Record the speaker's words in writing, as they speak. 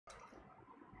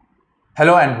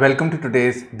Hello and welcome to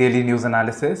today's daily news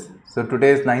analysis. So today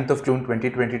is 9th of June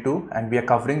 2022 and we are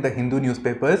covering the Hindu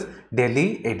newspaper's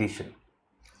daily edition.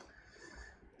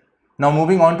 Now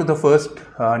moving on to the first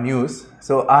news.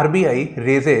 So RBI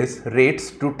raises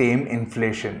rates to tame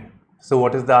inflation. So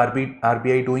what is the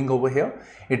RBI doing over here?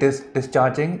 It is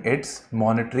discharging its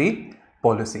monetary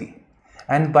policy.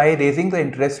 And by raising the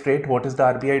interest rate, what is the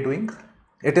RBI doing?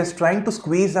 It is trying to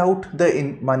squeeze out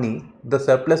the money, the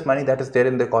surplus money that is there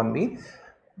in the economy,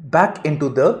 back into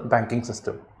the banking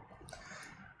system.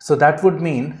 So that would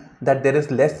mean that there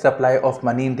is less supply of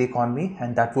money in the economy,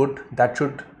 and that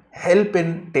should help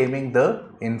in taming the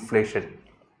inflation.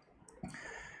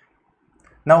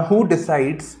 Now, who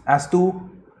decides as to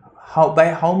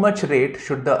by how much rate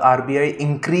should the RBI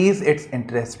increase its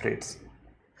interest rates?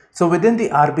 So within the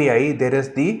RBI, there is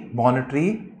the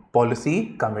Monetary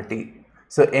Policy Committee.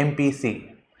 So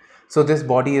MPC. So this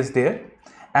body is there,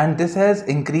 and this has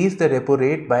increased the repo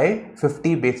rate by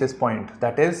 50 basis point,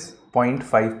 that is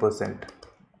 0.5%.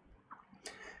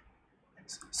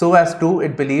 So as to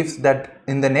it believes that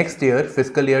in the next year,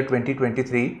 fiscal year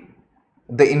 2023,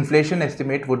 the inflation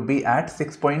estimate would be at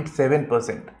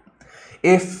 6.7%.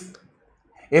 If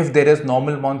there is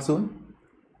normal monsoon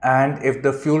and if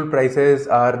the fuel prices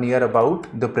are near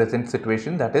about the present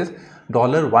situation, that is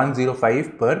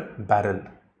 $105 per barrel.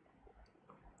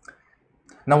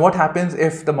 Now what happens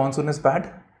if the monsoon is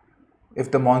bad? If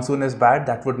the monsoon is bad,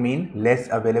 that would mean less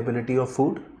availability of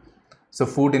food. So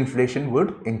food inflation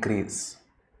would increase.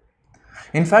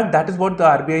 In fact, that is what the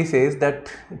RBI says,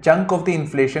 that chunk of the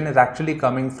inflation is actually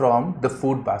coming from the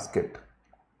food basket.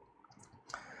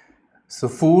 So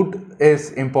food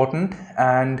is important,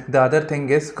 and the other thing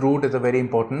is crude is a very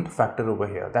important factor over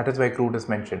here. That is why crude is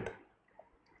mentioned.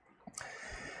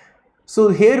 So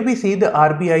here we see the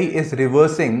RBI is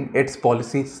reversing its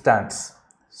policy stance.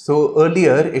 So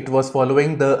earlier it was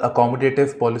following the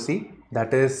accommodative policy.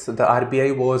 That is, the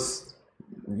RBI was,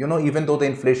 even though the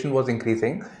inflation was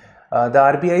increasing, the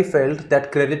RBI felt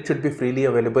that credit should be freely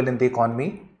available in the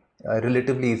economy,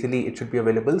 relatively easily it should be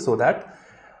available, so that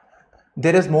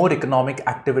there is more economic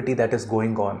activity that is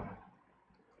going on.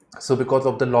 So because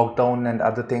of the lockdown and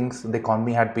other things, the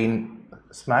economy had been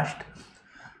smashed.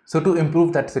 So to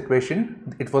improve that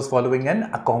situation, it was following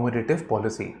an accommodative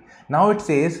policy. Now it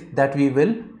says that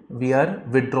we are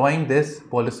withdrawing this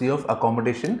policy of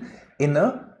accommodation in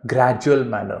a gradual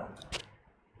manner.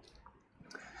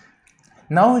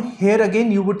 Now here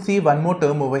again you would see one more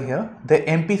term over here. The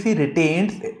MPC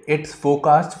retains its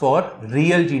forecast for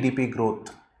real GDP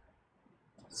growth.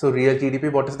 So real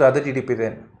GDP, what is the other GDP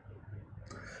then?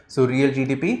 So real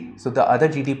GDP, so the other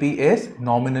GDP is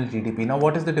nominal GDP. Now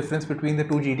what is the difference between the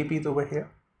two GDPs over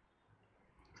here?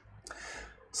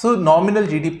 So nominal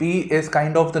GDP is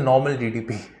kind of the normal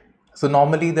GDP. So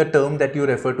normally the term that you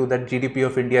refer to, that GDP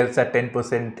of India is at 10%,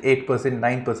 8%,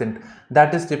 9%,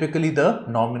 that is typically the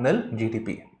nominal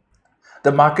GDP.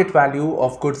 The market value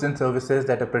of goods and services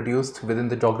that are produced within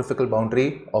the geographical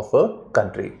boundary of a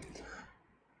country.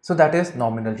 So that is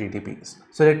nominal GDPs.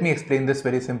 So let me explain this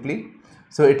very simply.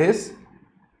 So it is,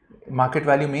 market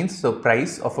value means the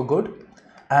price of a good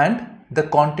and the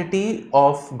quantity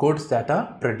of goods that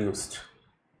are produced.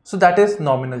 So that is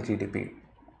nominal GDP.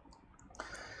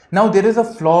 Now there is a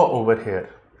flaw over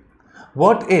here.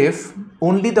 What if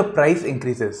only the price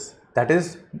increases? That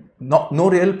is, no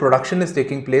real production is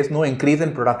taking place, no increase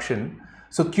in production.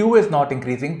 So Q is not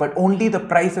increasing, but only the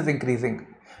price is increasing.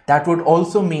 That would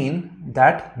also mean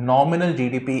that nominal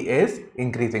GDP is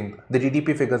increasing. The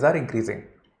GDP figures are increasing.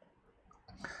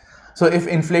 So if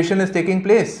inflation is taking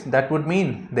place, that would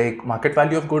mean the market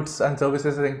value of goods and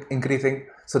services is increasing.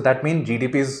 So that means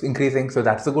GDP is increasing. So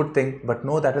that's a good thing. But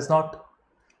no, that is not.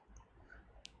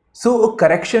 So a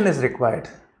correction is required.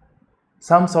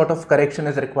 Some sort of correction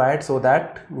is required so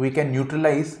that we can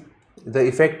neutralize the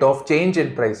effect of change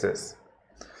in prices.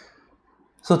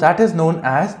 So that is known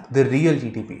as the real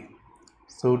GDP.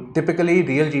 So typically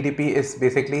real GDP is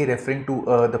basically referring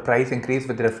to the price increase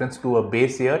with reference to a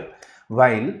base year,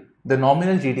 while the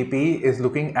nominal GDP is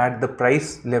looking at the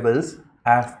price levels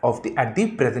at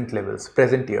the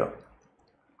present year.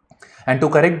 And to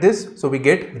correct this, so we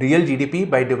get real GDP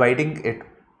by dividing it.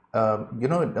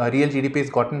 Real GDP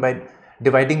is gotten by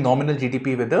dividing nominal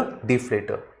GDP with the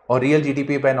deflator, or real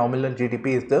GDP by nominal GDP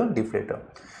is the deflator.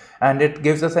 And it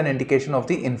gives us an indication of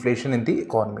the inflation in the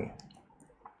economy.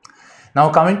 Now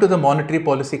coming to the Monetary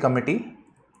Policy Committee.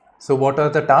 So what are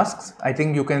the tasks? I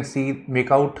think you can see, make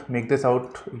this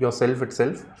out yourself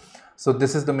itself. So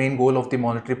this is the main goal of the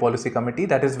Monetary Policy Committee,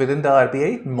 that is within the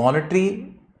RBI,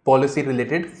 monetary policy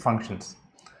related functions.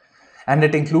 And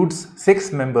it includes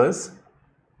 6 members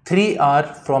 3 are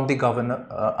from the governor,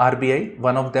 RBI,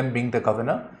 one of them being the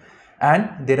governor,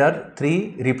 and there are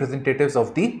 3 representatives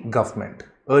of the government.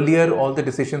 Earlier, all the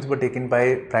decisions were taken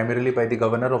primarily by the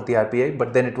governor of the RBI,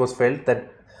 but then it was felt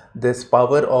that this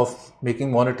power of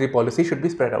making monetary policy should be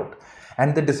spread out,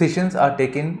 and the decisions are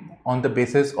taken on the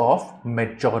basis of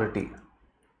majority.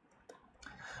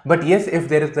 But yes, if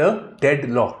there is a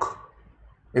deadlock,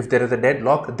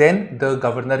 then the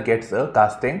governor gets a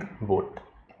casting vote.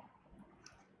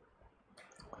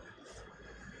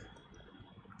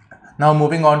 Now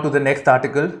moving on to the next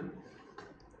article.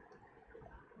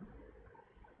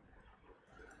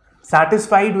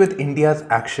 Satisfied with India's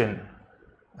action,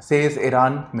 says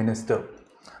Iran minister.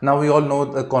 Now we all know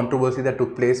the controversy that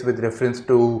took place with reference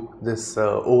to this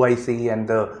OIC and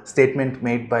the statement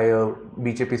made by a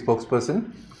BJP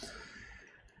spokesperson.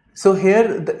 So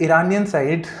here the Iranian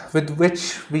side, with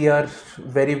which we are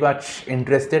very much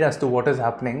interested as to what is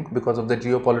happening because of the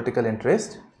geopolitical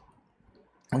interest,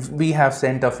 we have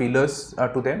sent our feelers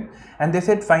to them, and they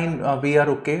said fine, we are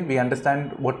okay, we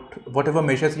understand whatever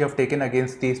measures you have taken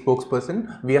against the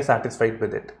spokesperson, we are satisfied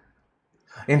with it.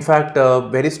 In fact,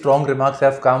 very strong remarks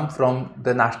have come from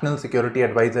the National Security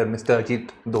Advisor, Mr. Ajit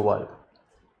Doval.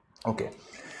 Okay,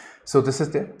 so this is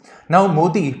there. Now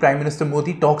Modi, Prime Minister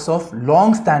Modi, talks of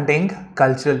long-standing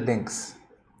cultural links.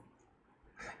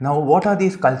 Now what are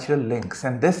these cultural links?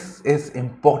 And this is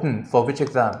important for which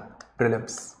exam?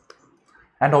 Prelims.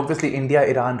 And obviously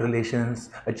India-Iran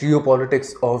relations,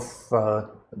 geopolitics of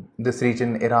this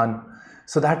region, Iran.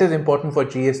 So that is important for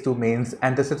GS2 mains,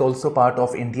 and this is also part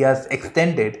of India's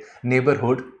extended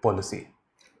neighborhood policy.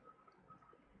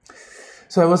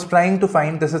 So I was trying to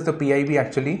find, this is the PIB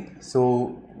actually.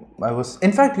 So I was,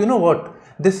 in fact, you know what?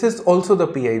 This is also the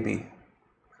PIB.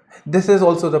 This is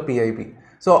also the PIB.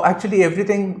 So actually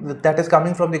everything that is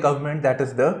coming from the government, that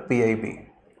is the PIB.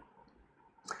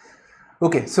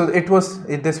 Okay, so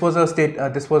this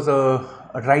was a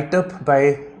write-up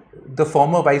by the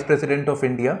former Vice President of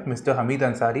India, Mr. Hamid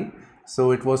Ansari. So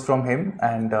it was from him,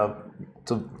 and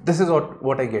so this is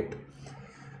what I get.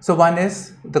 So one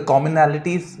is the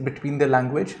commonalities between the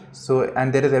language. So,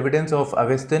 and there is evidence of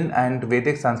Avestan and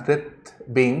Vedic Sanskrit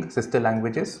being sister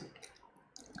languages.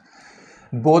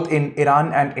 Both in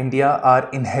Iran and India are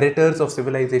inheritors of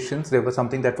civilizations. There was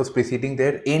something that was preceding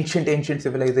there, ancient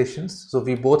civilizations. So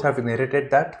we both have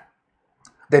inherited that.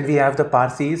 Then we have the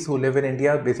Parsis who live in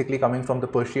India, basically coming from the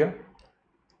Persia.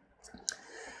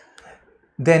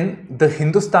 Then the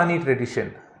Hindustani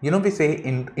tradition. You know, we say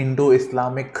in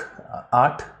Indo-Islamic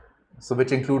art, so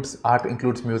which includes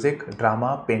music,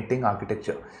 drama, painting,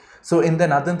 architecture. So in the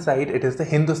northern side, it is the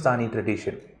Hindustani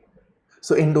tradition.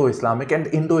 So Indo-Islamic, and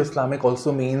Indo-Islamic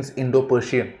also means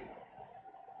Indo-Persian.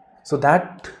 So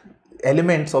that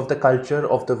elements of the culture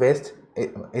of the West,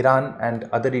 Iran and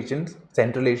other regions,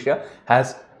 Central Asia,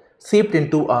 has seeped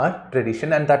into our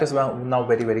tradition, and that is now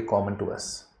very, very common to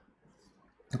us.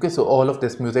 Okay, so all of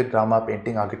this music, drama,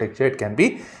 painting, architecture, it can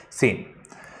be seen.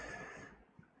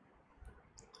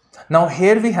 Now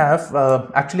here we have,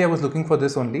 actually I was looking for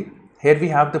this only. Here we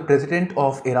have the President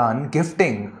of Iran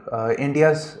gifting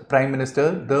India's Prime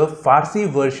Minister the Farsi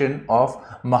version of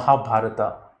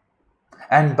Mahabharata.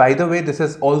 And by the way, this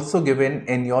is also given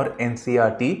in your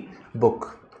NCERT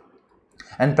book.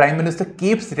 And Prime Minister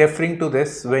keeps referring to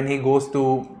this when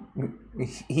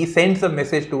he sends a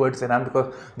message towards Iran,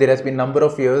 because there has been number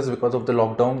of years because of the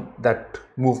lockdown that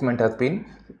movement has been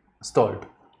stalled.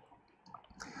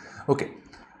 Okay.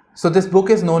 So this book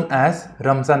is known as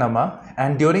Ramzanama,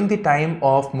 and during the time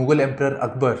of Mughal Emperor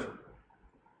Akbar,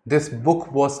 this book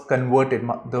was converted,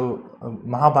 the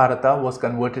Mahabharata was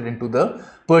converted into the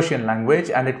Persian language,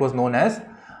 and it was known as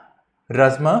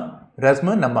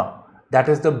Razmanama, that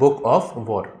is the book of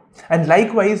war. And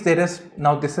likewise, there is,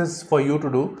 now this is for you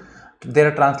to do, there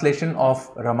are translation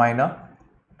of Ramayana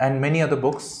and many other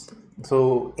books,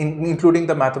 so including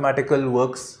the mathematical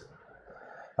works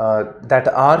that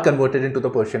are converted into the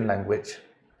Persian language.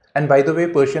 And by the way,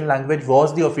 Persian language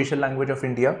was the official language of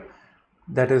India.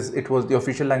 That is, it was the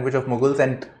official language of Mughals,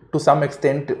 and to some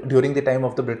extent during the time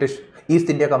of the British East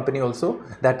India Company also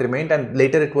that remained, and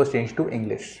later it was changed to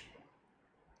English.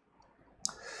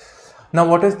 Now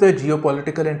what is the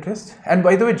geopolitical interest? And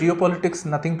by the way, geopolitics,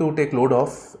 nothing to take load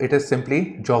of. It is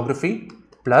simply geography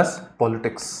plus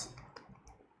politics.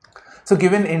 So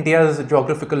given India's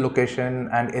geographical location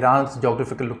and Iran's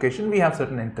geographical location, we have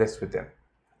certain interests with them.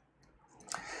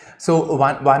 So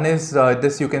one is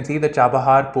this, you can see the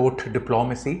Chabahar port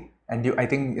diplomacy, and I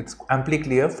think it's amply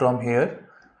clear from here.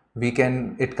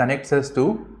 It connects us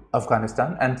to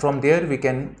Afghanistan, and from there we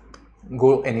can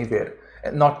go anywhere,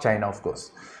 not China of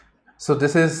course. So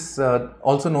this is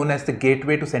also known as the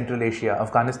gateway to Central Asia.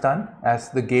 Afghanistan as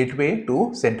the gateway to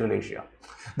Central Asia.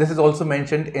 This is also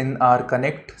mentioned in our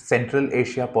Connect Central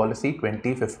Asia Policy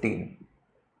 2015.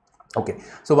 Okay,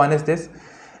 so one is this.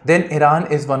 Then Iran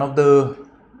is one of the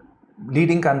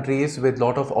leading countries with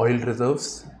lot of oil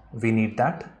reserves. We need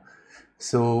that.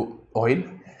 So oil,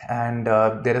 and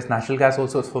there is natural gas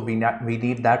also, so we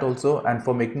need that also, and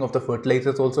for making of the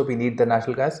fertilizers also we need the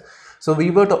natural gas. So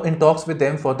we were in talks with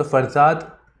them for the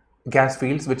Farzad gas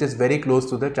fields, which is very close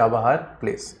to the Chabahar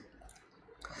place.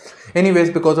 Anyways,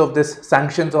 because of this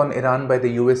sanctions on Iran by the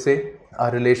USA,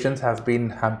 our relations have been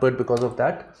hampered because of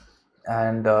that,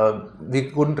 and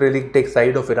we couldn't really take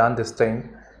side of Iran this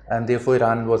time, and therefore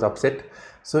Iran was upset.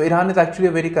 So Iran is actually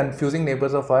a very confusing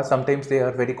neighbors of ours. Sometimes they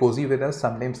are very cozy with us,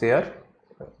 sometimes they are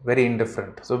very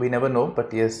indifferent. So we never know,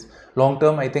 but yes, long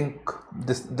term I think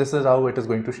this is how it is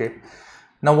going to shape.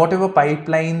 Now whatever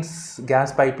pipelines,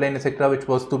 gas pipeline etc. which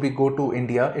was to be go to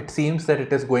India, it seems that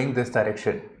it is going this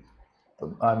direction.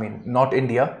 I mean, not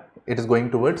India, it is going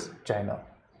towards China.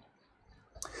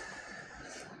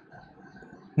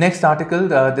 Next article,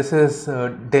 this is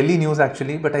Delhi news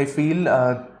actually, but I feel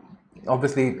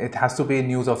obviously it has to be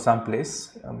news of some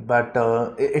place, but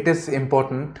it is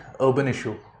important urban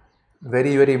issue,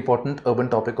 very important urban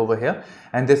topic over here,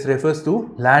 and this refers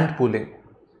to land pooling.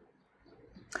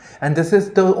 And this is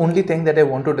the only thing that I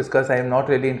want to discuss. I am not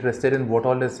really interested in what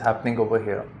all is happening over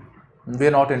here. We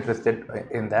are not interested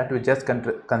in that. We're just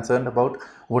concerned about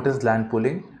what is land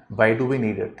pooling, why do we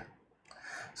need it.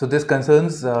 So this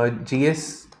concerns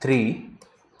GS3.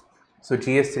 So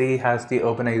GS3 has the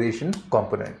urbanization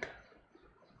component.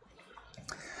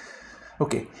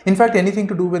 Okay, in fact anything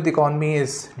to do with the economy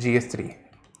is GS3.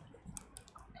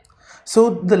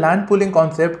 So the land pooling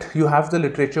concept, you have the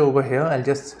literature over here. I'll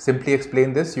just simply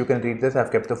explain this. You can read this.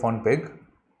 I've kept the font big.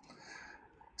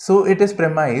 So it is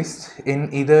premised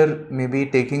in either maybe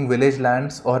taking village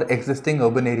lands or existing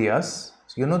urban areas.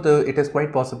 So, you know, it is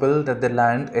quite possible that the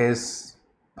land is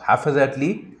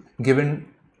haphazardly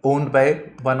owned by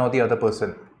one or the other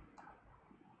person.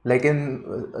 Like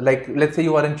let's say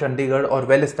you are in Chandigarh or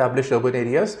well-established urban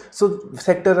areas, so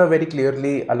sectors are very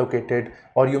clearly allocated,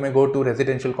 or you may go to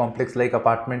residential complex like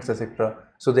apartments etc.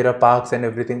 So there are parks and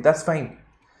everything, that's fine.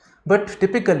 But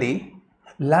typically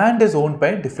land is owned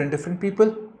by different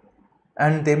people,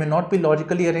 and they may not be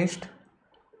logically arranged.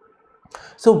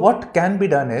 So what can be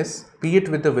done is, be it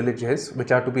with the villages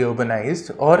which are to be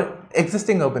urbanized or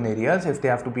existing urban areas if they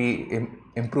have to be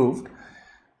improved,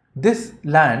 this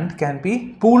land can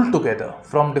be pooled together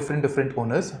from different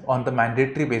owners on the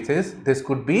mandatory basis. This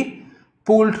could be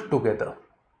pooled together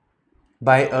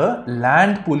by a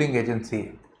land pooling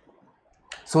agency.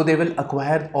 So they will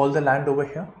acquire all the land over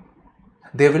here.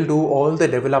 They will do all the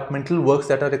developmental works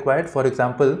that are required. For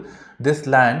example, this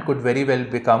land could very well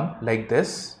become like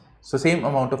this. So same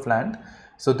amount of land.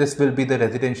 So this will be the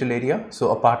residential area.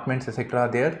 So apartments etc. are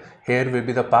there. Here will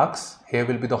be the parks. Here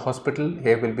will be the hospital.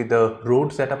 Here will be the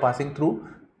roads that are passing through.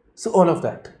 So all of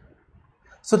that.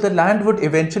 So the land would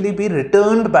eventually be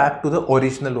returned back to the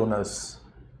original owners.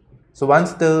 So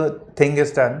once the thing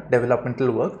is done, developmental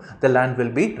work, the land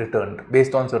will be returned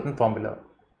based on certain formula.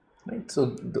 Right?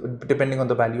 So depending on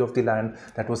the value of the land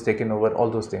that was taken over,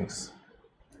 all those things.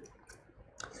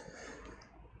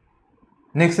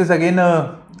 Next is again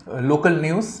a local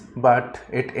news, but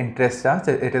it interests us.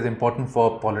 It is important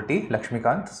for polity,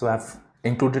 Lakshmikant. So I have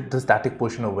included the static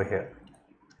portion over here.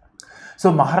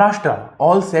 So Maharashtra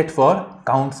all set for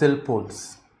council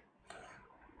polls.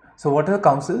 So what are the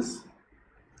councils?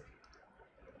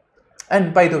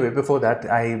 And by the way, before that,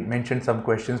 I mentioned some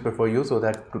questions before you so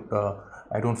that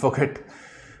I don't forget.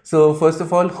 So first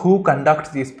of all, who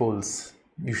conducts these polls?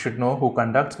 You should know who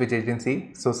conducts which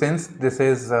agency. So since this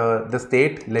is the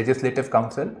state legislative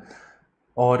council,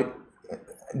 or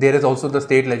there is also the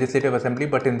state legislative assembly,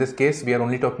 but in this case we are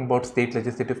only talking about state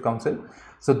legislative council.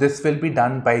 So this will be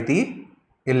done by the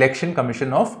Election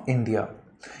Commission of India.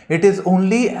 It is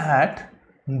only at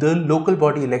the local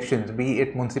body elections, be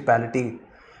it municipality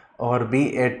or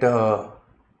be it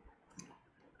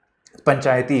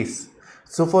panchayatis.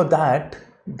 So for that,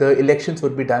 the elections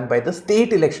would be done by the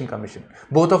State Election Commission.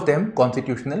 Both of them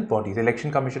constitutional bodies,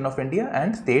 Election Commission of India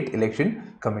and State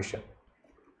Election Commission.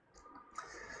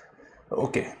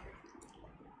 Okay.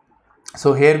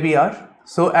 So here we are.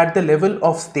 So at the level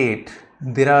of state,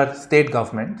 there are state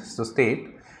governments. So state,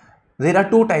 there are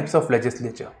two types of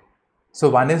legislature. So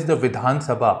one is the Vidhan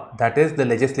Sabha, that is the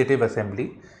legislative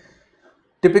assembly,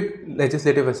 typical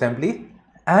legislative assembly,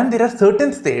 and there are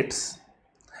certain states,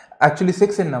 actually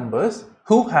 6 in numbers,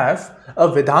 who have a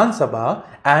Vidhan Sabha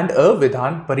and a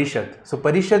Vidhan Parishad. So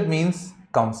Parishad means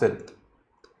council.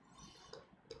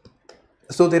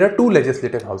 So there are two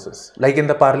legislative houses. Like in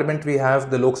the parliament we have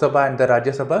the Lok Sabha and the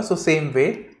Rajya Sabha. So same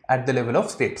way at the level of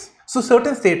states. So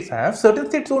certain states have, certain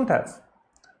states don't have.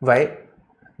 Why?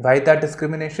 Why that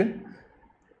discrimination?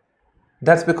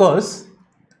 That's because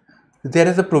there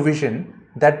is a provision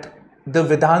that the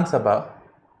Vidhan Sabha,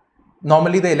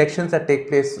 normally the elections that take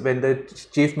place when the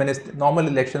chief minister, normal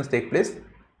elections take place,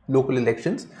 local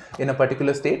elections in a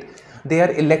particular state, they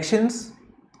are elections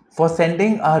for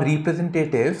sending our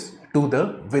representatives to the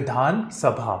Vidhan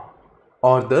Sabha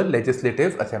or the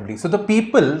Legislative Assembly. So the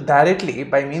people directly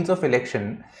by means of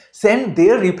election send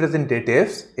their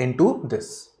representatives into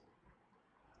this.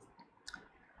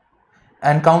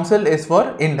 And council is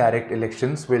for indirect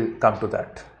elections, we'll come to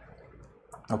that.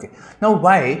 Okay, now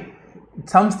why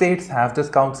some states have this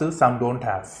council, some don't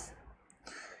have?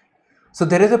 So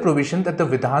there is a provision that the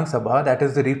Vidhan Sabha, that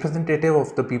is the representative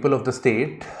of the people of the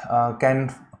state,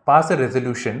 can pass a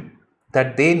resolution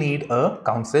that they need a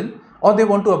council or they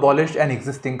want to abolish an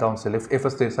existing council. If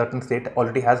a certain state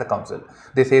already has a council,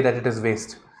 they say that it is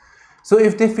waste. So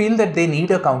if they feel that they need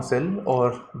a council or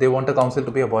they want a council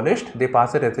to be abolished, they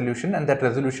pass a resolution and that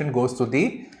resolution goes to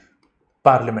the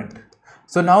parliament.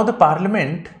 So now the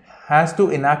parliament has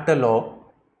to enact a law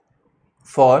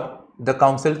for the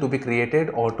council to be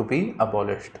created or to be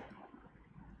abolished.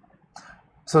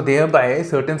 So thereby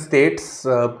certain states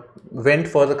went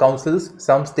for the councils,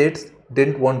 some states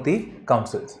didn't want the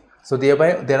councils. So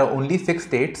thereby there are only 6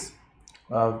 states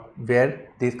where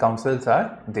these councils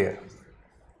are there.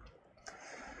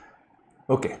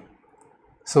 Okay,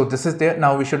 so this is there.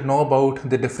 Now we should know about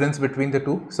the difference between the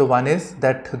two. So one is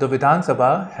that the Vidhan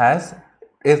Sabha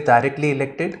is directly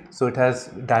elected, so it has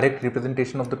direct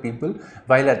representation of the people,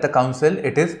 while at the council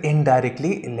it is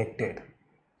indirectly elected.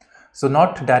 So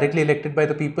not directly elected by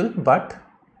the people but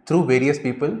through various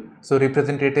people, so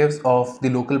representatives of the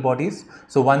local bodies.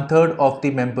 So 1/3 of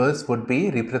the members would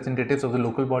be representatives of the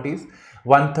local bodies,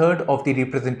 1/3 of the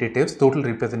representatives, total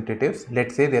representatives,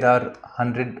 let's say there are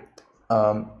 100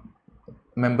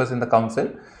 members in the council,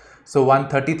 so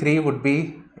 133 would be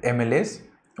MLAs,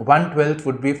 1/12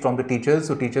 would be from the teachers,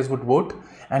 so teachers would vote,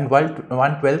 and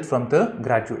 1/12 from the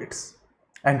graduates,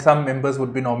 and some members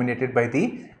would be nominated by the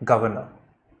governor.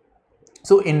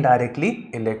 So indirectly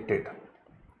elected.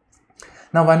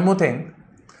 Now one more thing,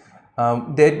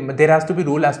 there has to be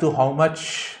rule as to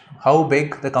how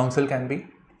big the council can be.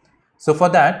 So for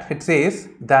that it says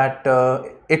that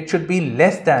it should be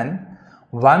less than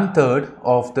 1/3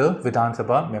 of the Vidhan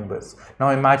Sabha members. Now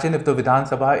imagine if the Vidhan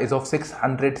Sabha is of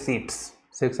 600 seats,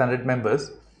 600 members,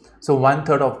 so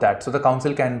 1/3 of that, so the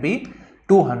council can be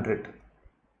 200.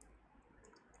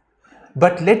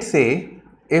 But let's say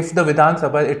if the Vidhan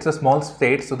Sabha, it's a small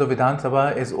state, so the Vidhan Sabha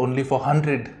is only for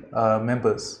 100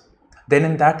 members,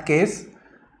 then in that case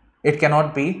it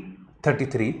cannot be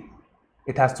 33,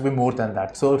 it has to be more than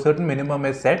that. So a certain minimum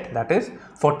is set, that is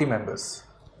 40 members.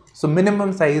 So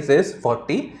minimum size is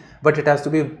 40, but it has to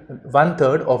be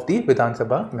 1/3 of the Vidhan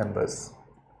Sabha members.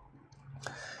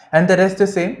 And the rest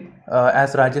is same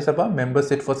as Rajya Sabha. Members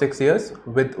sit for 6 years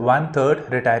with 1/3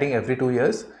 retiring every 2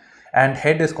 years, and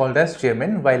head is called as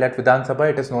chairman, while at Vidhan Sabha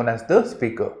it is known as the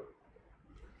speaker.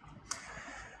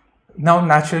 Now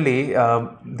naturally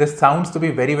this sounds to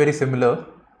be very similar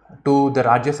to the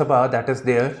Rajya Sabha that is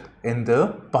there in the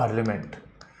parliament.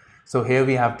 So here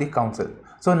we have the council.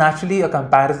 So naturally a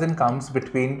comparison comes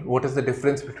between what is the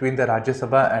difference between the Rajya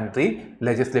Sabha and the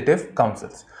legislative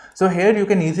councils. So here you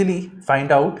can easily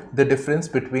find out the difference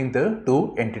between the two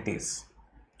entities.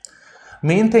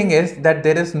 Main thing is that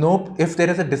there is no, if there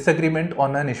is a disagreement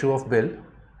on an issue of bill,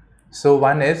 so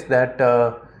one is that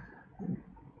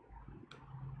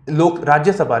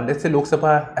Rajya Sabha, let's say Lok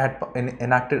Sabha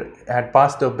had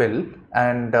passed a bill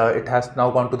and it has now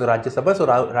gone to the Rajya Sabha, so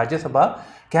Rajya Sabha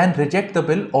can reject the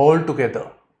bill altogether.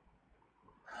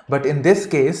 But in this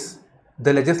case,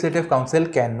 the Legislative Council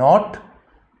cannot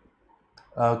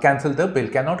cancel the bill,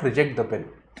 cannot reject the bill.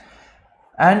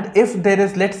 And if there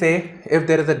is, let's say, if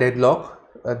there is a deadlock,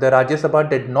 the Rajya Sabha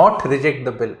did not reject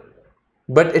the bill,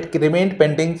 but it remained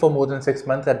pending for more than 6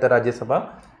 months at the Rajya Sabha,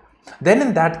 then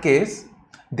in that case,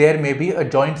 there may be a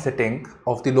joint sitting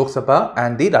of the Lok Sabha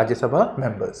and the Rajya Sabha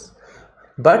members.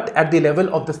 But at the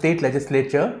level of the state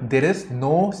legislature, there is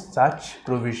no such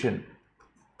provision.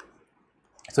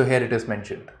 So here it is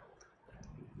mentioned.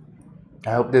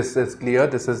 I hope this is clear.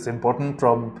 This is important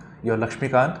from your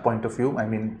Lakshmikant point of view. I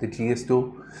mean the GS2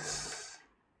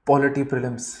 polity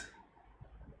prelims.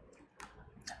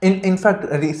 In fact,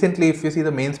 recently if you see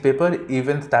the mains paper,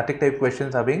 even static type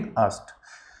questions are being asked.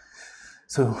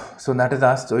 So that is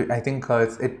asked. So I think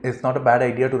it's not a bad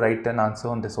idea to write an answer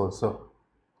on this also.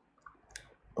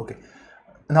 Okay.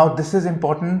 Now this is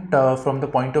important from the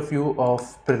point of view of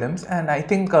prelims, and I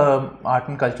think art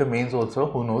and culture mains also,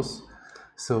 who knows.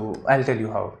 So I'll tell you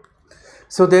how.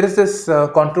 So there is this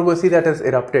controversy that has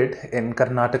erupted in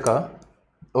Karnataka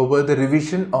over the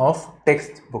revision of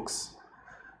textbooks.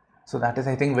 So that is,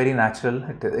 I think, very natural.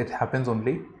 It happens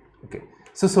only. Okay.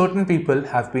 So certain people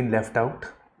have been left out,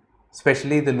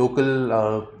 especially the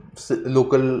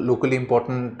locally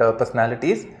important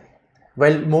personalities,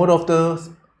 while more of the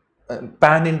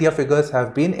pan-India figures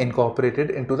have been incorporated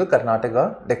into the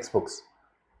Karnataka textbooks.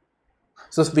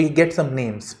 So we get some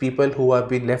names, people who have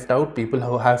been left out, people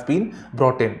who have been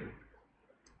brought in.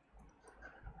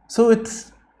 So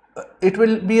it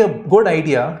will be a good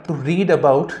idea to read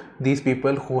about these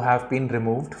people who have been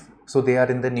removed. So they are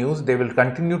in the news, they will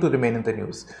continue to remain in the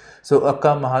news. So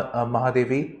Akka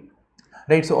Mahadevi,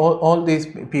 right? So all these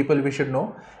people we should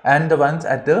know, and the ones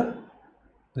at the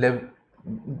level,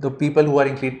 the people who are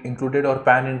included or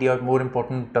pan-India or more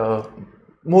important,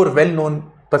 more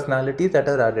well-known personalities that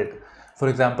are added. For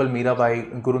example,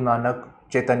 Mirabai, Guru Nanak,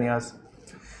 Chaitanyas.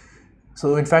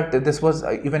 So in fact, this was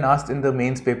even asked in the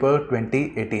mains paper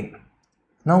 2018.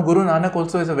 Now Guru Nanak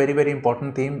also is a very, very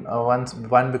important theme.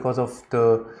 One because of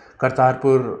the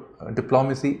Kartarpur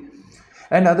diplomacy.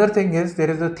 And other thing is, there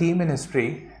is a theme in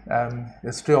history,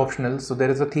 history optional. So there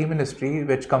is a theme in history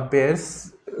which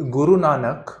compares Guru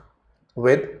Nanak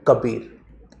with Kabir.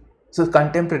 So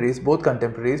contemporaries, both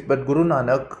contemporaries, but Guru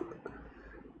Nanak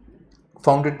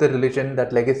founded the religion,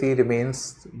 that legacy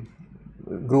remains,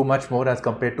 grew much more as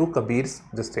compared to Kabir's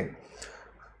this thing.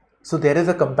 So there is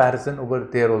a comparison over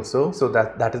there also. So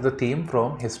that is the theme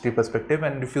from history perspective.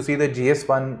 And if you see the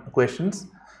GS1 questions,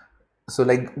 so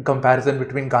like comparison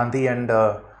between Gandhi and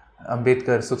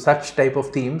Ambedkar, so such type of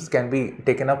themes can be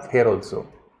taken up here also.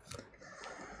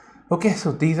 Okay,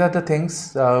 so these are the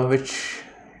things which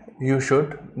you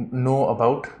should know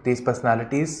about these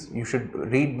personalities. You should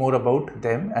read more about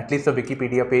them, at least the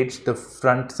Wikipedia page, the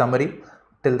front summary.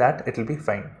 Till that, it will be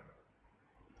fine.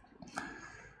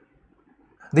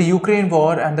 The Ukraine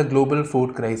war and the global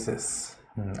food crisis.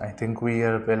 I think we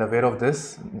are well aware of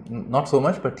this. Not so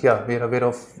much, but yeah, we are aware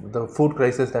of the food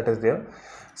crisis that is there.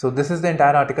 So this is the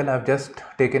entire article. I have just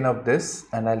taken up this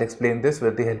and I'll explain this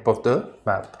with the help of the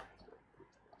map.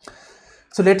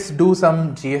 So let's do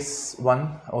some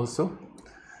GS1 also.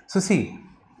 So see,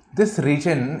 this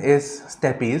region is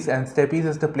steppes, and steppes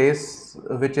is the place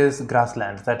which is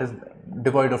grasslands, that is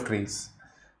devoid of trees.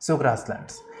 So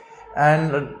grasslands.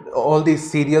 And all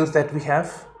these cereals that we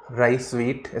have, rice,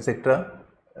 wheat, etc.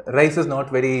 Rice is not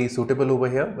very suitable over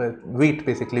here, but wheat,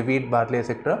 basically wheat, barley,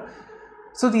 etc.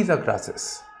 So these are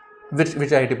grasses,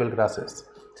 which are edible grasses.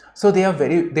 So they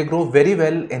grow very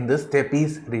well in the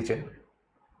steppes region.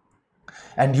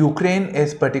 And Ukraine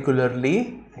is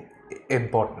particularly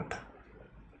important.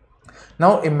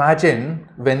 Now imagine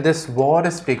when this war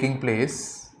is taking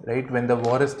place, right? When the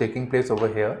war is taking place over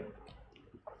here.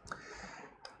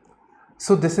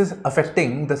 So this is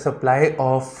affecting the supply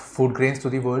of food grains to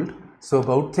the world. So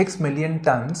about 6 million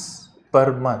tons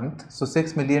per month. So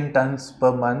 6 million tons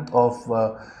per month of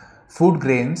food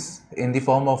grains in the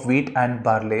form of wheat and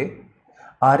barley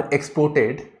are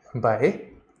exported by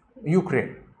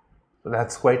Ukraine. So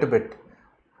that's quite a bit.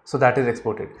 So that is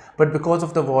exported. But because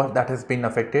of the war, that has been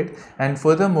affected. And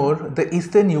furthermore, the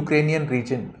eastern Ukrainian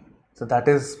region, so that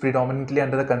is predominantly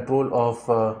under the control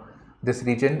of this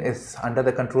region is under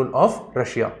the control of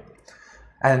Russia.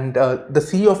 And the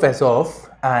Sea of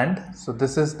Azov, and so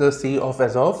this is the Sea of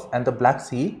Azov and the Black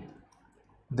Sea.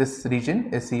 This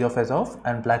region is Sea of Azov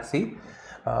and Black Sea.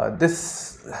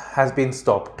 This has been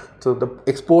stopped. So the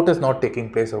export is not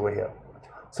taking place over here.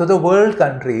 So the world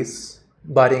countries,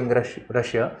 barring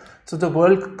Russia, so the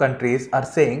world countries are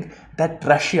saying that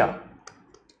Russia,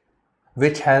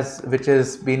 which has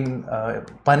been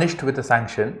punished with a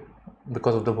sanction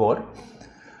because of the war,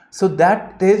 so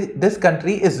that this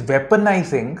country is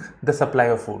weaponizing the supply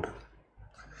of food.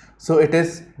 So it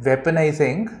is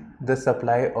weaponizing the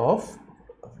supply of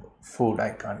food. I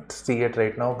can't see it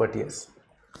right now, but yes.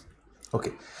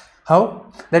 Okay.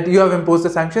 How? That you have imposed the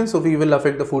sanctions, so we will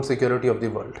affect the food security of the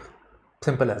world.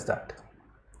 Simple as that.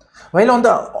 While on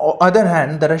the other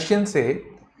hand, the Russians say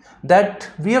that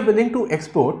we are willing to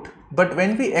export, but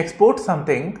when we export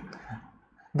something,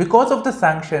 because of the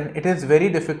sanction, it is very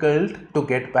difficult to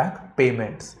get back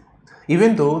payments.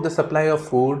 Even though the supply of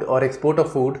food or export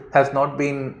of food has not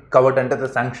been covered under the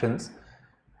sanctions,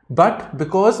 but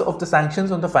because of the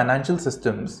sanctions on the financial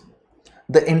systems,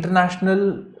 the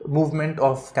international movement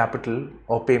of capital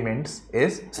or payments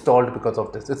is stalled because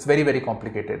of this. It's very, very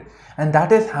complicated, and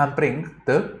that is hampering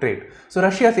the trade. So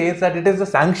Russia says that it is the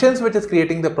sanctions which is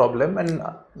creating the problem and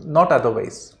not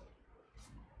otherwise.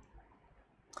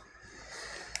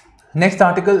 Next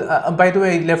article, by the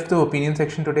way, I left the opinion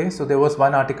section today. So there was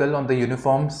one article on the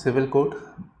Uniform Civil Code.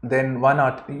 Then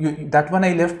that one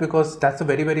I left because that's a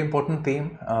very, very important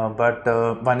theme. But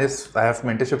one is I have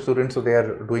mentorship students, so they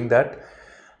are doing that.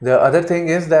 The other thing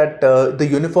is that the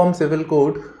Uniform Civil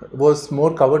Code was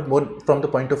covered more from the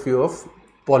point of view of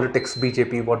politics,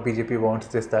 BJP, what BJP wants,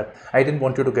 this, that. I didn't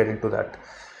want you to get into that.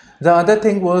 The other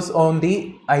thing was on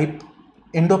the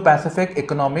Indo-Pacific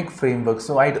Economic Framework.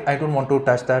 So I don't want to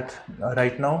touch that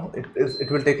right now. It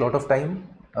will take a lot of time.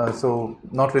 So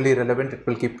not really relevant. It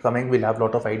will keep coming. We'll have a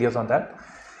lot of ideas on that.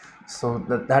 So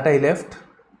that I left,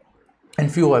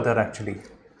 and few other actually.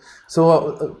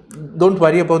 So don't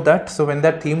worry about that. So when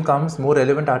that theme comes, more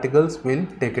relevant articles will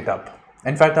take it up.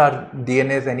 In fact, our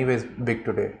DNA is anyways big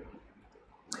today.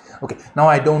 Okay, now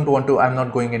I'm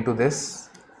not going into this,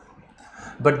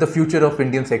 but the future of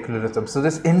Indian secularism. So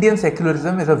this Indian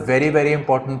secularism is a very, very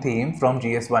important theme from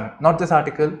GS1, not this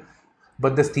article,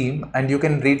 but this theme, and you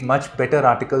can read much better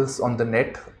articles on the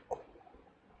net.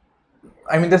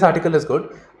 I mean, this article is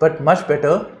good, but much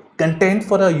better content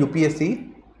for a UPSC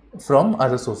from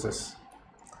other sources.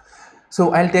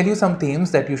 So I'll tell you some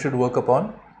themes that you should work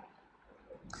upon.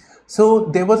 So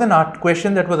there was an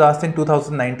question that was asked in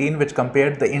 2019 which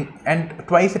compared and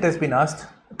twice it has been asked,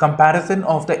 comparison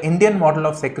of the Indian model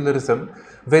of secularism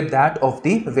with that of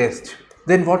the West.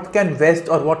 Then what can West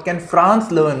or what can France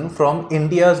learn from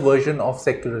India's version of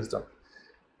secularism?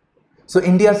 So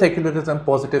India's secularism,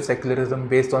 positive secularism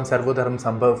based on Sarvodharam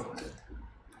Sambhav,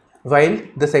 while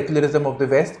the secularism of the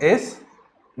West is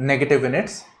negative in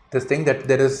its this thing that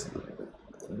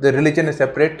the religion is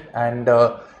separate and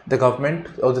the government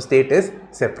or the state is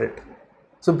separate.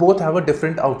 So both have a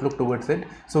different outlook towards it.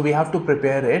 So we have to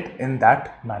prepare it in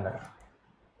that manner.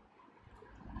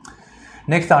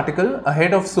 Next article,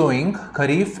 ahead of sowing,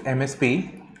 Kharif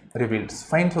MSP reveals.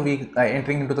 Fine, so we are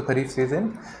entering into the Kharif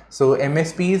season. So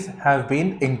MSPs have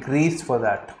been increased for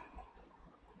that.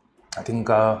 I think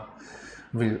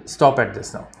we'll stop at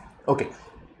this now. Okay.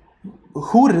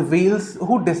 Who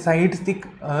decides the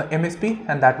MSP?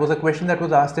 And that was a question that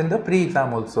was asked in the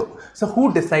pre-exam also. So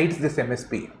who decides this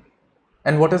MSP?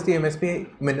 And what is the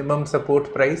MSP? Minimum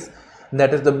support price.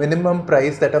 That is the minimum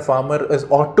price that a farmer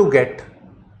ought to get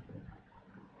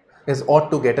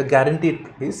a guaranteed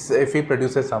price if he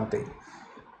produces something.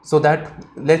 So that,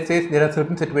 let's say there are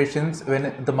certain situations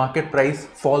when the market price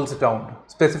falls down,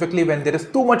 specifically when there is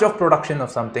too much of production of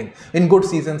something. In good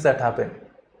seasons that happen.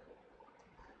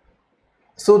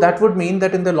 So that would mean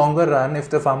that in the longer run, if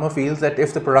the farmer feels that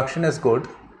if the production is good,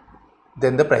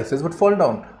 then the prices would fall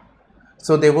down.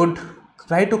 So they would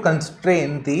try to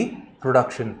constrain the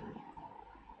production.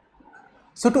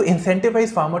 So to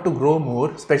incentivize farmer to grow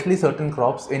more, especially certain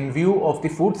crops, in view of the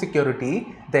food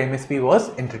security, the MSP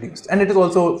was introduced. And it is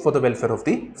also for the welfare of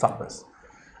the farmers.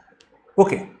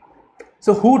 Okay.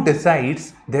 So who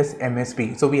decides this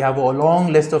MSP? So we have a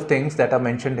long list of things that are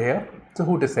mentioned here. So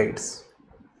who decides?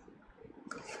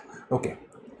 Okay,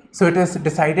 so it is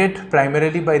decided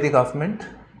primarily by the government,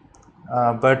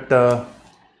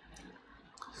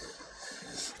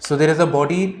 so there is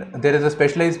a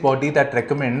specialized body that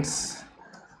recommends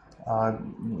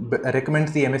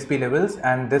the MSP levels,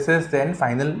 and this is then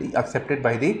finally accepted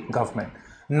by the government.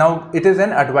 Now it is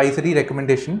an advisory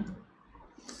recommendation.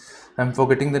 I'm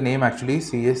forgetting the name actually.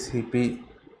 CSEP,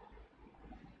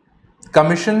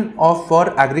 Commission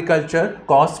for Agriculture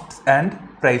Costs and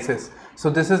Prices. So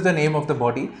this is the name of the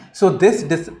body. So this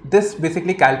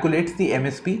basically calculates the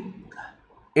MSP.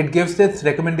 It gives its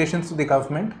recommendations to the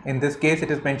government. In this case, it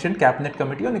is mentioned Cabinet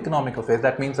Committee on Economic Affairs.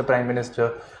 That means the Prime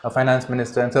Minister, a Finance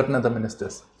Minister, and certain other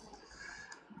ministers.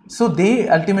 So they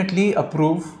ultimately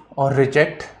approve or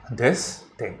reject this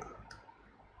thing,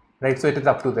 right? So it is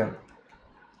up to them.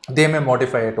 They may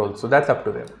modify it also. That's up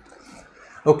to them.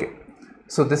 Okay.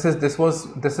 So this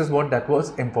is what that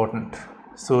was important.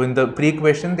 So in the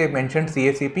pre-question, they mentioned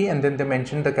CSEP and then they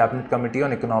mentioned the Cabinet Committee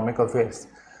on Economic Affairs.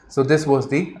 So this was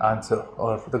the answer,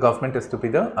 or the government is to be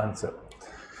the answer.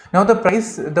 Now the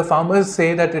price, the farmers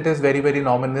say that it is very, very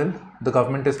nominal. The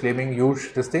government is claiming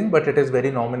huge this thing, but it is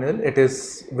very nominal. It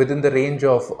is within the range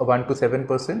of 1 to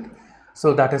 7%.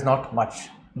 So that is not much.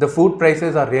 The food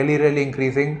prices are really, really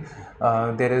increasing.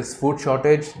 There is food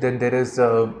shortage. Then there is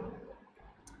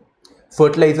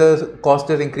fertilizers cost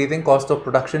is increasing, cost of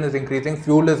production is increasing,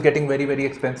 fuel is getting very, very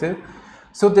expensive.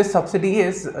 So this subsidy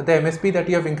is the MSP that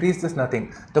you have increased is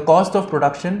nothing. The cost of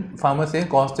production, farmers say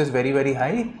cost is very, very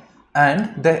high,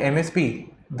 and the MSP,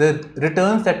 the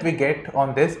returns that we get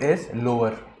on this is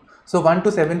lower. So 1 to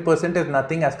 7% is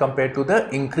nothing as compared to the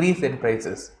increase in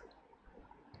prices.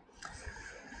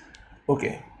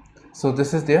 Okay, so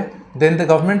this is there. Then the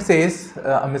government says,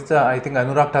 Mr. I think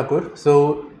Anurag Thakur,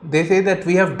 so they say that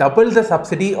we have doubled the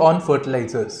subsidy on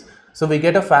fertilizers. So we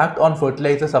get a fact on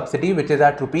fertilizer subsidy which is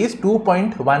at rupees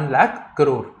 2.1 lakh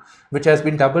crore, which has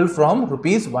been doubled from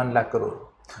rupees 1 lakh crore.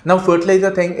 Now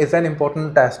fertilizer thing is an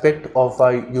important aspect of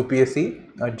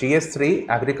UPSC, GS3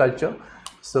 agriculture.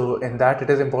 So in that it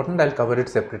is important. I'll cover it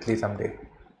separately someday.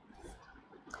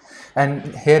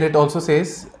 And here it also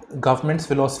says government's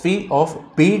philosophy of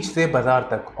beej se bazaar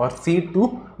tak, or seed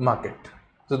to market.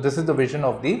 So this is the vision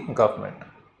of the government.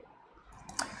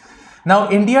 Now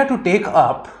India to take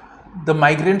up the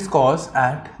migrants' cause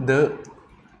at the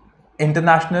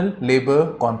International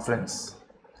Labour Conference.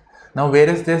 Now where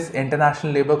is this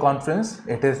International Labour Conference?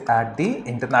 It is at the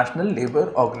International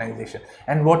Labour Organization.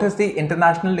 And what is the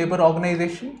International Labour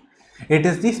Organization? It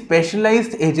is the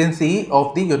specialized agency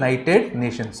of the United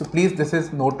Nations. So please, this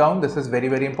is note down, this is very,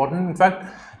 very important. In fact,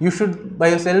 you should by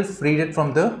yourself read it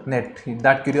from the net.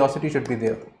 That curiosity should be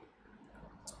there.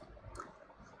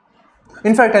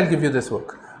 In fact, I'll give you this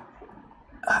work.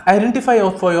 Identify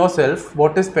for yourself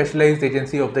what is specialized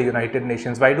agency of the United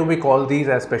Nations. Why do we call these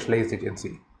as specialized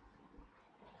agency?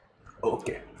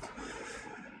 Okay.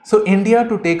 So India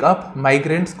to take up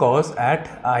migrants' cause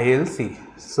at ILC.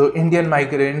 So Indian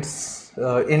migrants,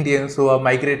 Indians who are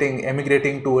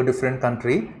emigrating to a different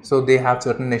country, so they have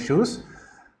certain issues.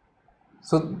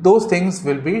 So those things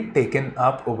will be taken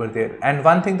up over there. And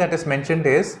one thing that is mentioned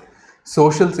is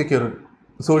social security.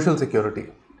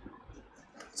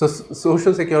 So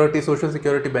social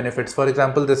security benefits. For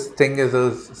example, this thing is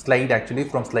a slide actually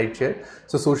from SlideShare.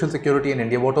 So social security in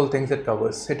India, what all things it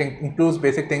covers? It includes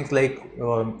basic things like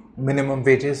minimum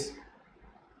wages,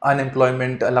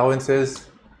 unemployment allowances,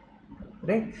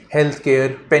 right?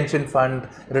 Healthcare, pension fund,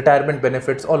 retirement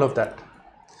benefits, all of that.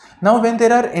 Now, when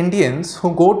there are Indians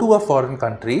who go to a foreign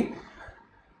country,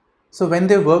 so when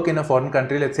they work in a foreign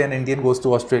country, let's say an Indian goes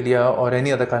to Australia or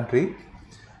any other country,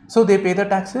 so they pay the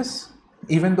taxes.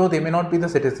 Even though they may not be the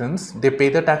citizens, they pay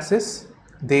the taxes,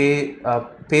 they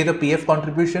pay the PF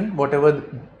contribution, whatever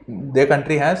their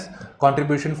country has,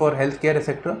 contribution for healthcare,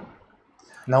 etc.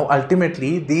 Now,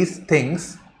 ultimately, these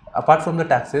things, apart from the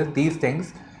taxes, these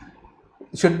things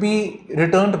should be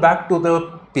returned back to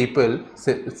the people,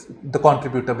 the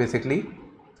contributor basically,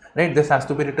 right? This has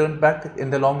to be returned back in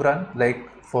the long run,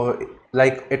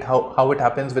 how it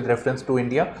happens with reference to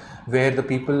India, where the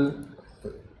people,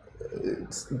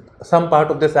 some part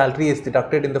of the salary is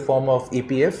deducted in the form of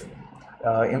EPF,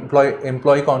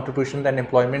 employee contribution, and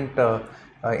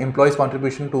employees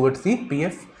contribution towards the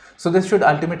PF. So this should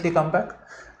ultimately come back.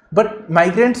 But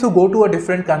migrants who go to a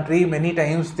different country, many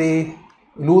times they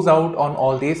lose out on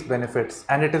all these benefits,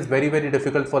 and it is very, very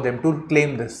difficult for them to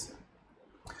claim this.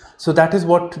 So that is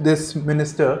what this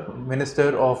Minister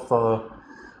of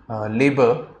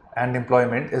Labour and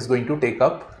Employment is going to take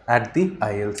up at the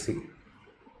ILC.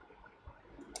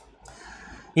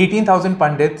 18,000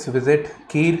 Pandits visit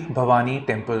Kheer Bhavani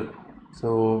temple.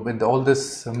 So with all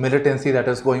this militancy that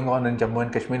is going on in Jammu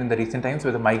and Kashmir in the recent times,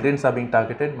 where the migrants are being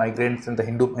targeted, migrants and the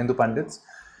Hindu Pandits.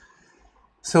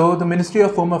 So the Ministry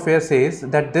of Home Affairs says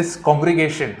that this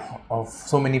congregation of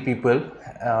so many people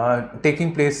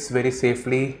taking place very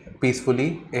safely,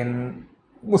 peacefully in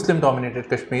Muslim dominated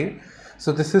Kashmir.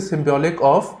 So this is symbolic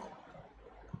of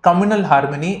communal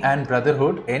harmony and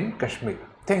brotherhood in Kashmir.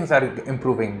 Things are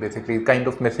improving, basically, kind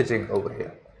of messaging over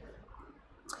here.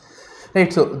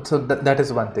 Right, so that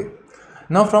is one thing.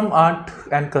 Now, from art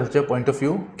and culture point of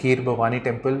view, Kheer Bhavani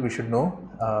temple, we should know,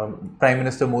 Prime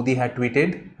Minister Modi had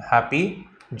tweeted, Happy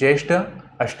Jyeshta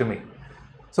Ashtami.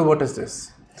 So what is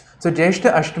this? So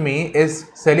Jyeshta Ashtami is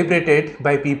celebrated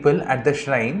by people at the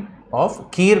shrine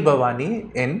of Kheer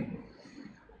Bhavani in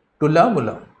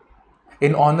Tulla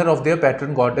in honor of their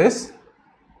patron goddess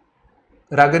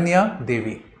Raganya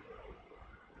Devi.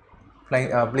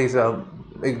 Please,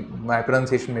 my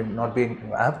pronunciation may not be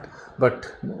apt,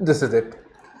 but this is it.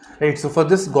 Right, so for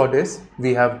this goddess,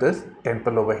 we have this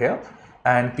temple over here,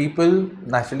 and people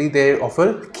naturally they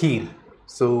offer kheer.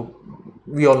 So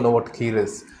we all know what kheer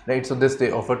is, right? So this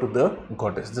they offer to the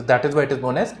goddess. So that is why it is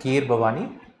known as Kheer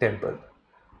Bhavani temple.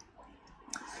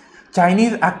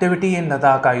 Chinese activity in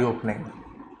Ladakh eye-opening.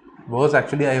 Was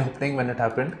actually eye-opening when it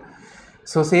happened.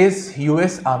 So says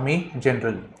US Army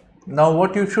General. Now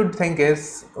what you should think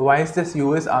is, why is this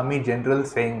US Army General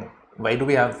saying, why do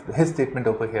we have his statement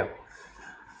over here?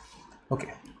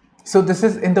 Okay, so this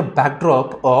is in the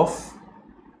backdrop of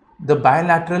the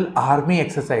bilateral army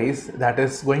exercise that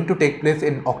is going to take place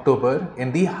in October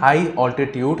in the high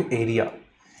altitude area.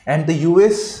 And the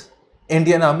US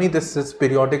Indian Army, this is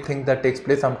periodic thing that takes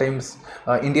place. Sometimes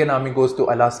Indian Army goes to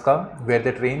Alaska where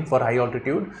they train for high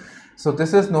altitude. So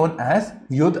this is known as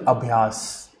Yudh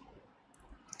Abhyas.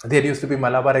 There used to be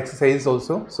Malabar exercise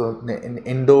also. So in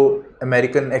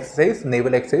Indo-American exercise,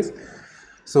 naval exercise.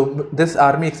 So this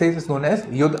army exercise is known as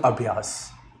Yudh Abhyas.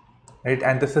 Right,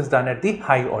 and this is done at the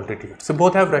high altitude. So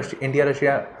both have India,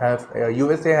 Russia have,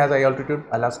 USA has high altitude,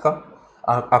 Alaska,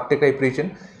 Arctic type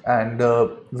region, and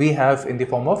we have in the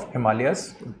form of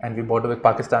Himalayas, and we border with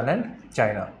Pakistan and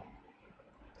China.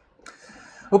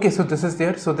 Okay, so this is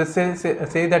there. So this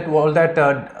say that all that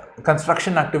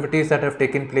construction activities that have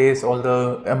taken place, all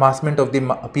the amassment of the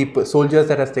people, soldiers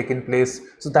that has taken place.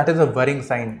 So that is a worrying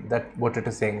sign, that what it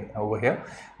is saying over here,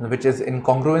 which is in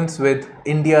congruence with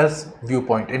India's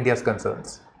viewpoint, India's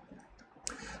concerns.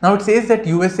 Now it says that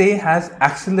USA has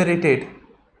accelerated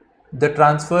the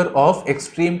transfer of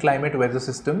extreme climate weather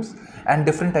systems and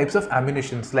different types of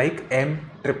ammunitions like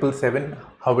M777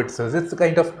 howitzers. It's a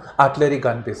kind of artillery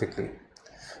gun basically.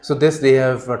 So this they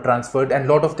have transferred, and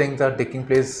lot of things are taking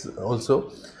place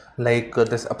also, like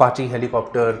this Apache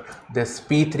helicopter, this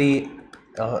P3I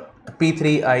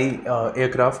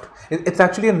aircraft. It's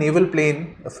actually a naval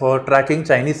plane for tracking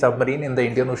Chinese submarine in the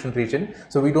Indian Ocean region.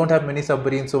 So we don't have many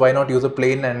submarines, so why not use a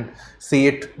plane and see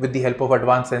it with the help of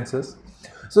advanced sensors.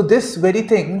 So this very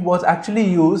thing was actually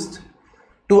used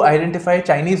to identify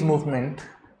Chinese movement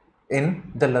in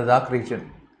the Ladakh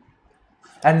region.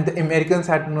 And the Americans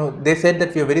had they said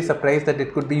that we are very surprised that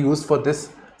it could be used for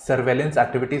this surveillance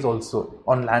activities also,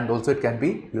 on land also it can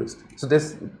be used. So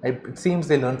this, it seems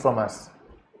they learned from us.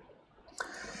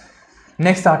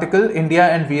 Next article, India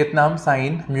and Vietnam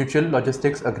sign mutual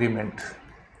logistics agreement.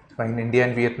 Fine, India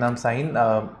and Vietnam sign,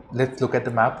 let's look at the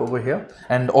map over here,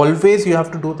 and always you have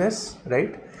to do this,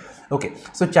 right? Okay,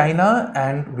 so China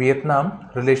and Vietnam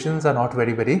relations are not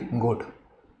very good.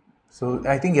 So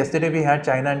I think yesterday we had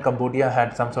China and Cambodia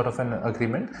had some sort of an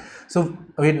agreement. So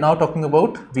we're now talking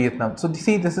about Vietnam. So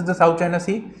see, this is the South China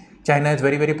Sea. China is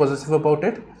very possessive about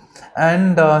it,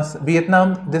 and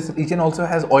Vietnam, this region also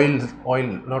has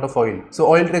lot of oil. So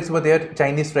oil rigs were there.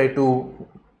 Chinese try to,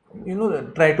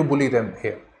 try to bully them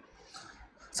here.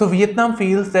 So Vietnam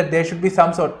feels that there should be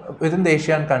some sort, within the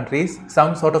Asian countries,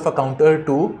 some sort of a counter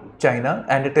to China,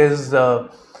 and it is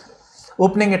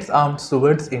opening its arms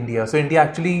towards India. So India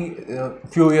actually,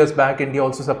 few years back, India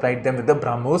also supplied them with the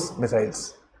BrahMos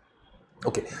missiles.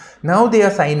 Okay, now they are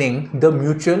signing the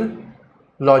mutual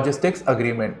logistics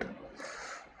agreement.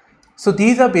 So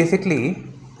these are basically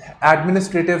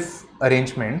administrative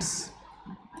arrangements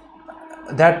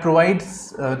that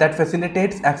provides, that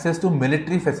facilitates access to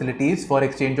military facilities for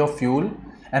exchange of fuel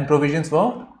and provisions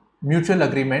for mutual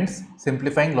agreements,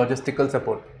 simplifying logistical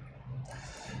support.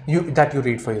 That you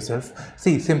read for yourself.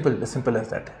 See, simple as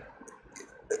that.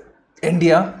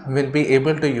 India will be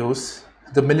able to use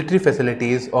the military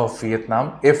facilities of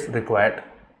Vietnam if required.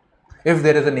 If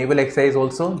there is a naval exercise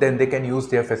also, then they can use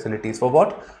their facilities for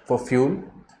what? For fuel,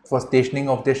 for stationing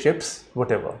of their ships,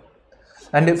 whatever.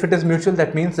 And if it is mutual,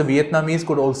 that means the Vietnamese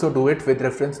could also do it with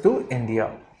reference to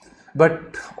India.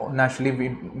 But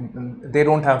naturally, they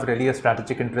don't have really a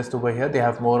strategic interest over here. They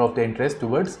have more of the interest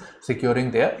towards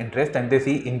securing their interest, and they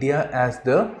see India as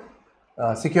the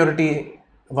security,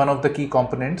 one of the key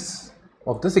components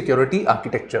of the security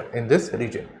architecture in this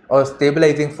region, or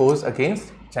stabilizing force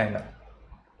against China.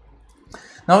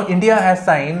 Now, India has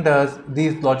signed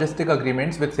these logistic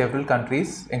agreements with several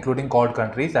countries, including Quad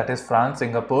countries, that is France,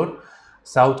 Singapore,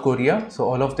 South Korea. So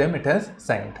all of them it has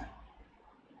signed.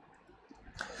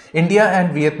 India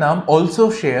and Vietnam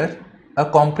also share a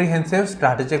comprehensive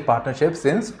strategic partnership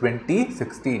since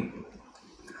 2016.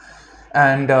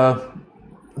 And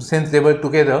since they were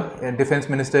together, defense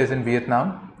minister is in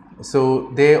Vietnam.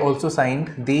 So they also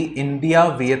signed the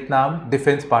India-Vietnam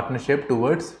defense partnership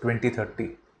towards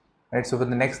 2030. Right? So for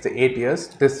the next 8 years,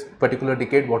 this particular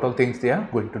decade, what all things they are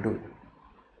going to do.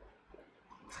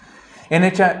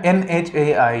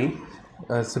 NHAI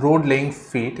road laying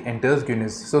feat enters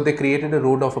Guinness. So they created a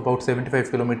road of about 75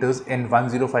 kilometers in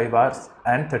 105 hours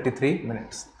and 33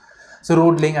 minutes. So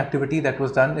road laying activity that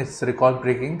was done is record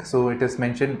breaking. So it is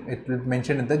mentioned, it will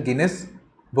mention in the Guinness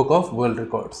Book of World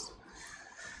Records.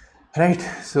 Right.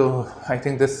 So I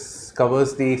think this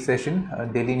covers the session,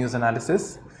 daily news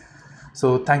analysis.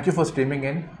 So thank you for streaming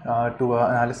in to our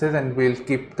analysis, and we'll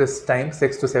keep this time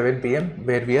 6 to 7 p.m.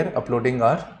 where we are uploading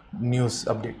our news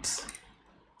updates.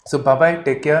 So bye bye,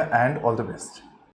 take care, and all the best.